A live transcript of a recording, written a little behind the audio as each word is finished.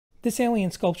This alien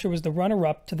sculpture was the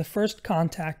runner-up to the First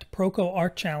Contact Proko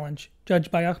Art Challenge, judged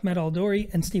by Ahmed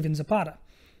Aldoori and Zapata.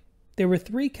 There were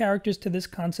 3 characters to this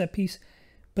concept piece,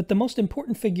 but the most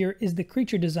important figure is the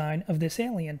creature design of this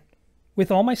alien.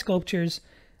 With all my sculptures,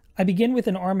 I begin with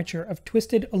an armature of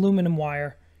twisted aluminum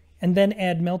wire, and then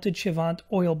add melted Chavant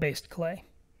oil-based clay.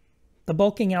 The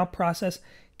bulking out process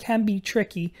can be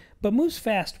tricky, but moves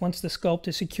fast once the sculpt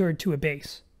is secured to a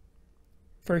base.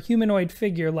 For a humanoid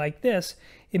figure like this,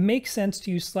 it makes sense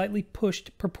to use slightly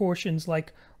pushed proportions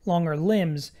like longer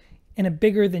limbs and a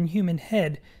bigger than human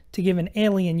head to give an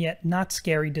alien yet not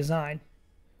scary design.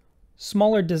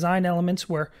 Smaller design elements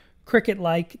were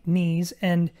cricket-like knees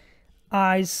and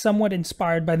eyes somewhat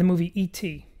inspired by the movie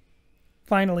E.T.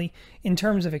 Finally, in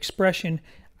terms of expression,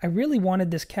 I really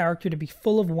wanted this character to be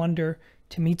full of wonder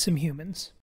to meet some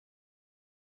humans.